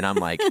of it. And I'm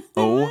like,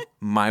 oh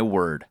my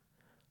word.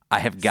 I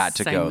have got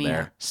to go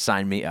there.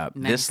 Sign me up.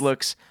 Nice. This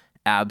looks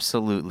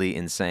absolutely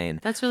insane.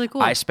 That's really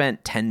cool. I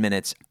spent 10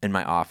 minutes in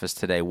my office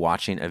today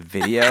watching a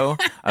video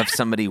of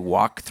somebody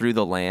walk through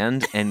the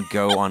land and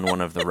go on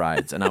one of the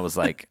rides. And I was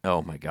like,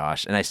 oh my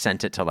gosh. And I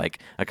sent it to like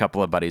a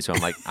couple of buddies who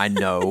I'm like, I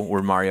know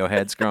we're Mario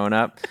heads growing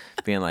up,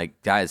 being like,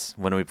 guys,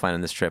 when are we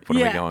planning this trip?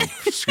 When are we going?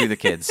 Screw the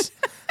kids.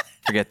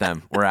 Forget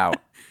them. We're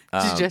out.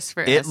 Just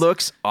for it us.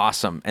 looks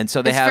awesome. And so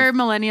it's for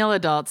millennial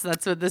adults.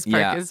 That's what this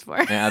park is for.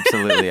 Yeah,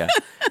 absolutely. Yeah.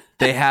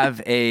 They have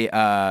a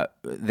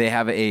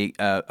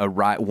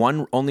ride,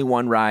 only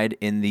one ride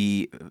in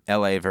the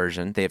LA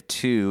version. They have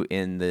 2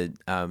 in the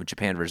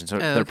Japan version. So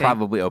they're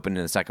probably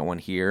opening the second one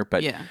here.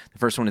 But the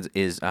first one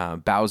is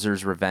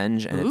Bowser's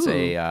Revenge, and it's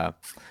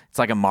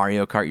like a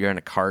Mario Kart. You're in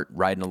a cart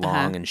riding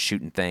along and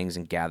shooting things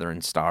and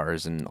gathering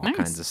stars and all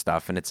kinds of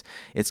stuff. And it's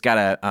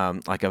got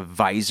a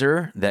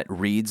visor that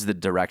reads the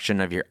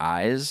direction of your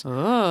eyes.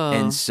 Oh.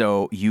 And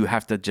so you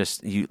have to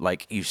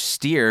you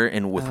steer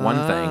with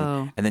one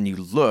thing, and then you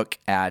look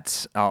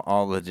at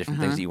all the different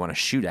things that you want to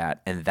shoot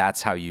at, and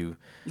that's how you shoot.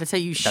 That's how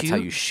you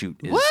shoot.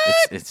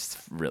 It's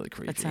really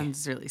creepy. That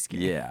sounds really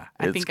scary. Yeah,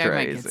 I think crazy. I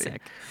might get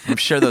sick. I'm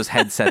sure those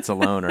headsets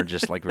alone are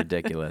just like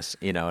ridiculous.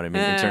 You know what I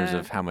mean, in terms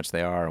of how much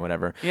they are or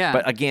whatever. Yeah.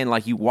 But again,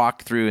 like you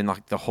walk through and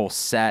like the whole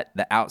set,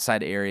 the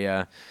outside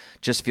area,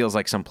 just feels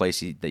like some place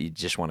that you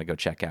just want to go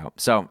check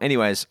out. So,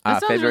 anyways,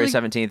 February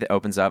 17th it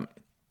opens up.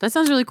 That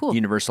sounds really cool.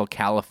 Universal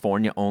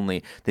California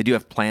only. They do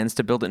have plans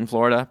to build it in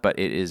Florida, but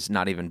it is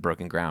not even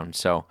broken ground.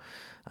 So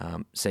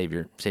save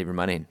your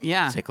money.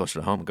 And stay closer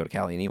to home and go to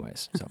Cali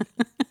anyways. So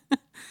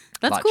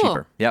that's a lot cool.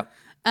 cheaper. Yep.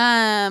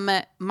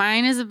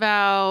 Mine is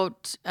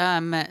about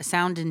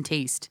sound and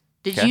taste.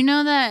 Did you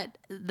know that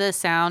the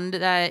sound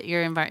that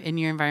you're in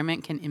your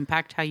environment can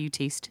impact how you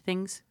taste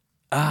things?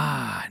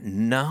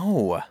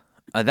 No.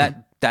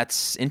 That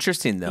That's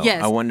interesting, though.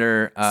 Yes. I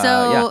wonder.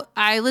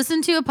 I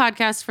listened to a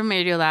podcast from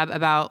Radiolab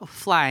about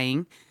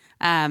flying.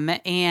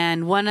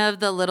 And one of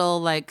the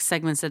little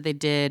segments that they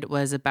did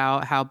was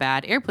about how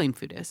bad airplane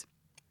food is.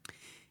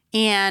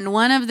 And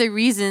one of the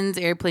reasons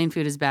airplane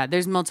food is bad,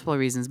 there's multiple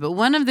reasons, but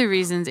one of the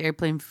reasons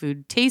airplane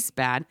food tastes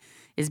bad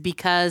is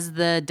because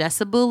the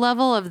decibel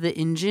level of the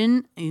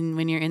engine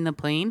when you're in the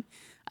plane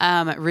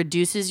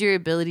reduces your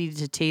ability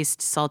to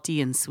taste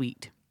salty and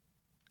sweet.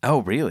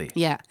 Oh, really?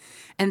 Yeah.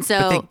 And so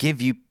but they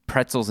give you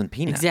pretzels and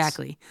peanuts.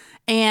 Exactly.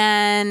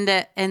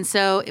 And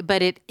so,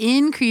 but it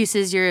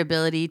increases your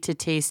ability to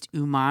taste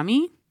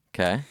umami.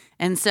 Okay.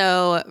 And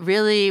so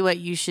really what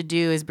you should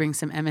do is bring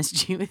some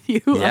MSG with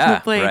you on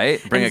the plane.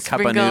 Right? Bring a cup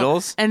of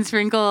noodles. And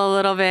sprinkle a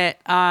little bit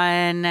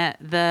on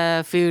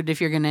the food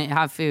if you're going to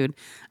have food.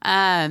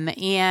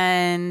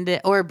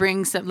 Or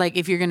bring some,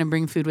 if you're going to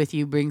bring food with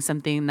you, bring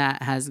something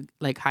that has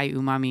high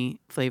umami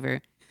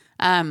flavor.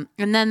 And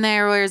then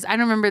there was, I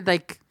don't remember, there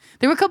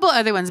were a couple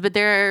other ones, but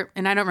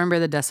and I don't remember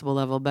the decibel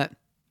level, but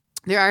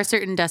there are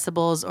certain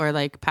decibels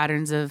or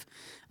patterns of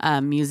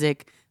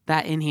music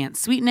that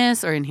enhance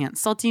sweetness or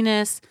enhance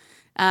saltiness.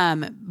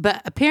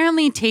 But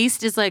apparently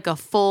taste is a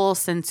full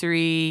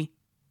sensory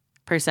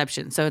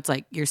perception. So it's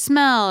your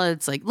smell,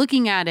 it's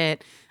looking at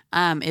it.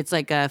 It's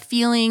a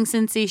feeling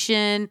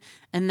sensation,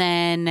 and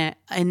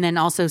then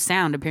also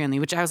sound apparently,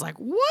 which I was like,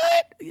 what?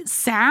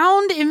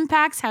 Sound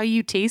impacts how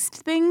you taste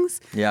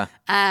things? Yeah.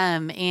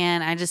 And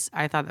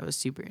I thought that was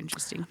super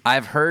interesting.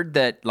 I've heard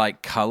that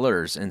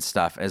colors and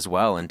stuff as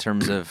well in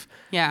terms of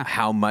yeah.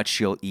 how much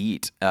you'll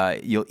eat.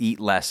 You'll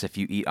eat less if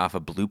you eat off a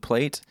blue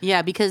plate.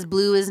 Yeah, because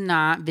blue is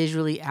not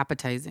visually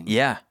appetizing.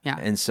 Yeah. Yeah.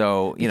 And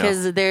so,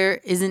 because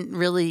there isn't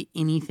really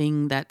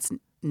anything that's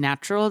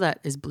natural that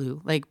is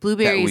blue.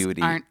 Blueberries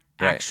aren't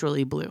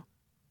actually blue.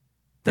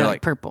 They're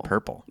purple.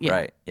 Purple. Yeah.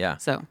 Right. Yeah.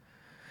 So.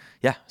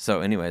 Yeah. So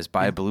anyways,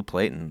 buy a blue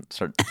plate and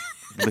start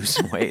lose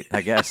some weight,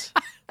 I guess.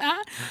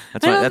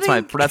 That's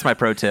my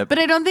pro tip. But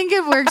I don't think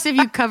it works if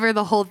you cover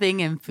the whole thing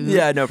in food.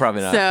 Yeah, no,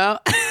 probably not. So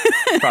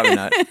probably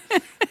not.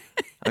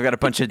 I've got a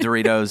bunch of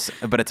Doritos,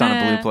 but it's on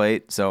a blue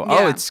plate. So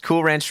it's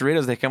Cool Ranch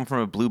Doritos. They come from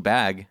a blue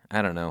bag.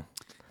 I don't know.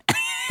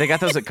 They got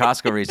those at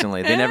Costco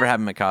recently. They never have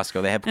them at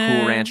Costco. They have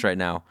Cool Ranch right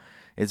now.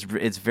 It's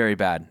very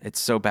bad. It's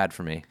so bad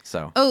for me.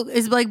 So. Oh,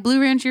 is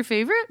Blue Ranch your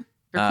favorite?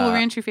 Or Cool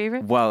Ranch your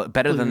favorite? Well,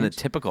 better than the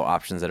typical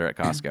options that are at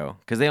Costco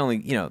because they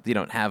only, you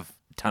don't have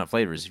a ton of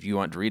flavors. If you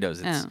want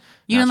Doritos, it's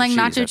you don't like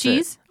nacho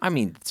cheese? I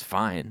mean, it's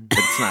fine, but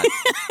it's not.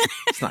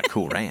 It's not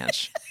Cool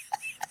Ranch.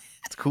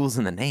 It's cool's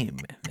in the name,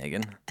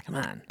 Megan. Come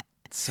on,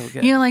 it's so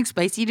good. You don't like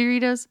spicy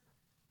Doritos?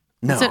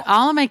 No. That's what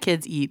all of my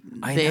kids eat.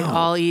 They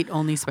all eat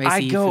only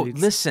spicy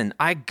foods. Listen,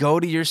 I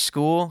go to your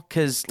school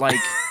because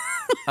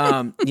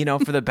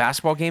for the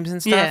basketball games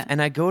and stuff,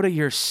 and I go to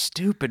your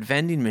stupid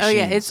vending machines. Oh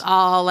yeah, it's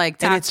all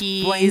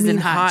Takis and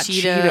hot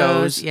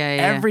Cheetos.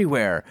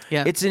 Everywhere.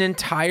 Yeah. It's an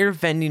entire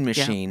vending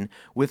machine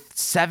with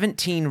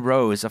 17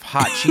 rows of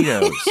hot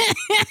Cheetos.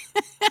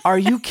 Are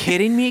you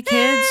kidding me,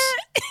 kids?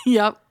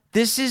 Yep.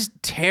 This is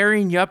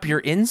tearing up your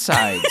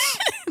insides.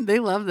 They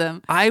love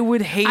them. I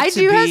would hate to be I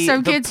do have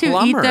some kids plumber.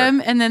 who eat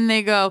them and then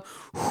they go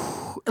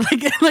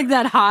like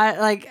that hot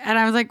and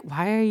I was like,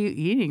 why are you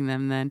eating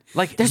them then?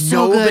 They're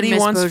so nobody good,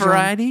 wants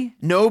variety?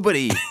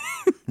 Nobody.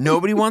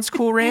 Nobody wants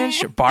Cool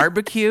Ranch?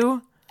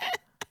 Barbecue?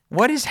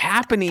 What is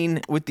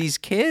happening with these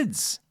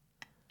kids?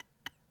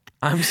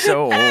 I'm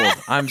so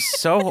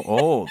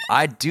old.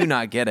 I do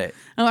not get it.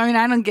 Oh, I mean,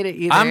 I don't get it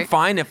either. I'm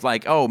fine if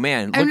oh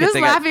man, look I'm just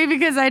laughing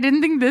because I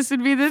didn't think this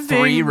would be the thing.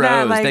 3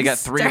 rows. They got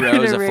 3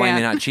 rows of rant.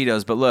 Flaming Hot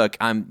Cheetos. But look,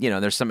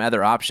 there's some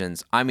other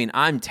options. I mean,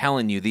 I'm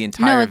telling you, the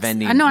entire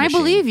vending machine. No, I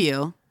believe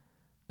you.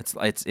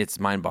 It's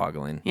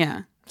mind-boggling.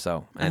 Yeah.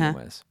 So,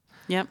 anyways.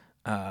 Yep.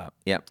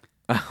 Yep.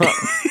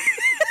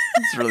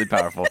 It's really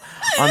powerful.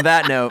 On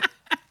that note,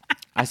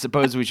 I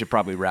suppose we should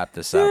probably wrap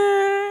this up.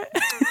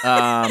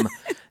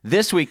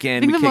 This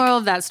weekend, I think the moral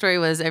of that story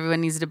was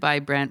everyone needs to buy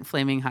Brent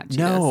Flaming Hot Cheetos.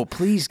 No,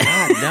 please,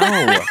 God,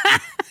 no.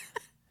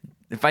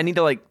 If I need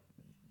to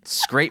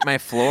scrape my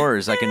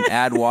floors, I can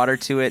add water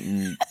to it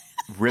and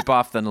rip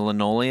off the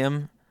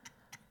linoleum,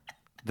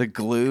 the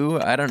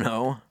glue. I don't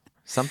know,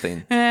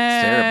 something.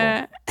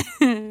 It's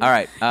terrible. All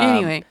right.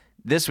 Anyway.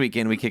 This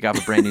weekend, we kick off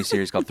a brand new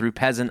series called Through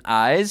Peasant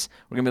Eyes.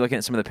 We're going to be looking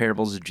at some of the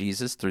parables of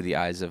Jesus through the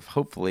eyes of,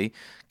 hopefully,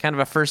 kind of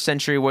a first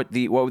century, what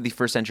would the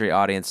first century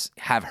audience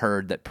have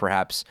heard that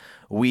perhaps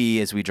we,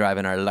 as we drive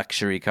in our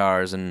luxury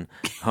cars and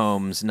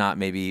homes, not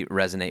maybe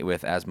resonate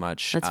with as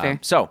much. That's fair.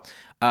 So,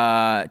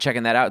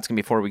 checking that out. It's going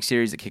to be a 4-week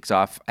series. It kicks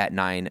off at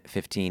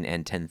 9:15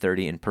 and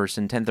 10:30 in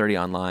person,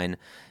 10:30 online.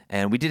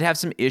 And we did have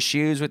some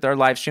issues with our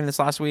live stream this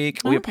last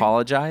week. We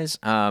apologize.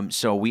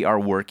 So we are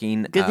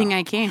working Good thing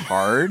I came.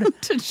 hard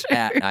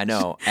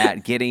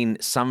at getting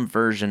some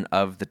version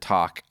of the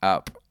talk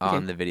up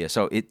on the video.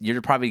 So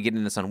you're probably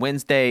getting this on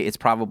Wednesday. It's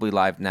probably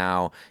live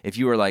now. If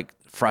you were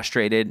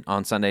frustrated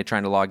on Sunday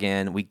trying to log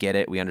in, we get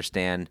it. We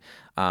understand.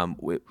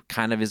 It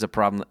kind of is a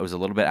problem. It was a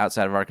little bit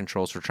outside of our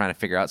control. So we're trying to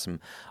figure out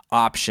some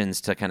options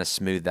to kind of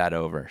smooth that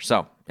over.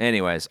 So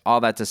anyways, all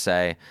that to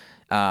say,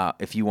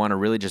 if you want to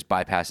really just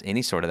bypass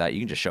any sort of that, you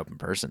can just show up in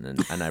person,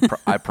 and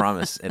I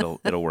promise it'll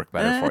work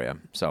better for you.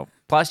 So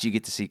plus you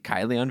get to see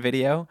Kylie on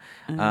video,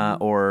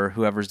 or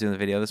whoever's doing the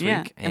video this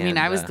week. And, I mean,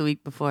 I was the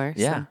week before.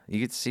 Yeah, so. You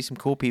get to see some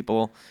cool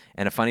people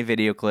and a funny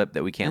video clip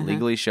that we can't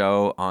legally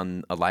show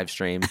on a live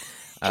stream.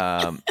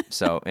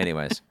 So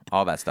anyways,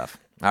 all that stuff.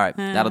 All right,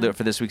 that'll do it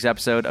for this week's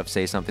episode of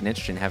Say Something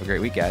Interesting. Have a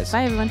great week, guys.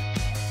 Bye, everyone.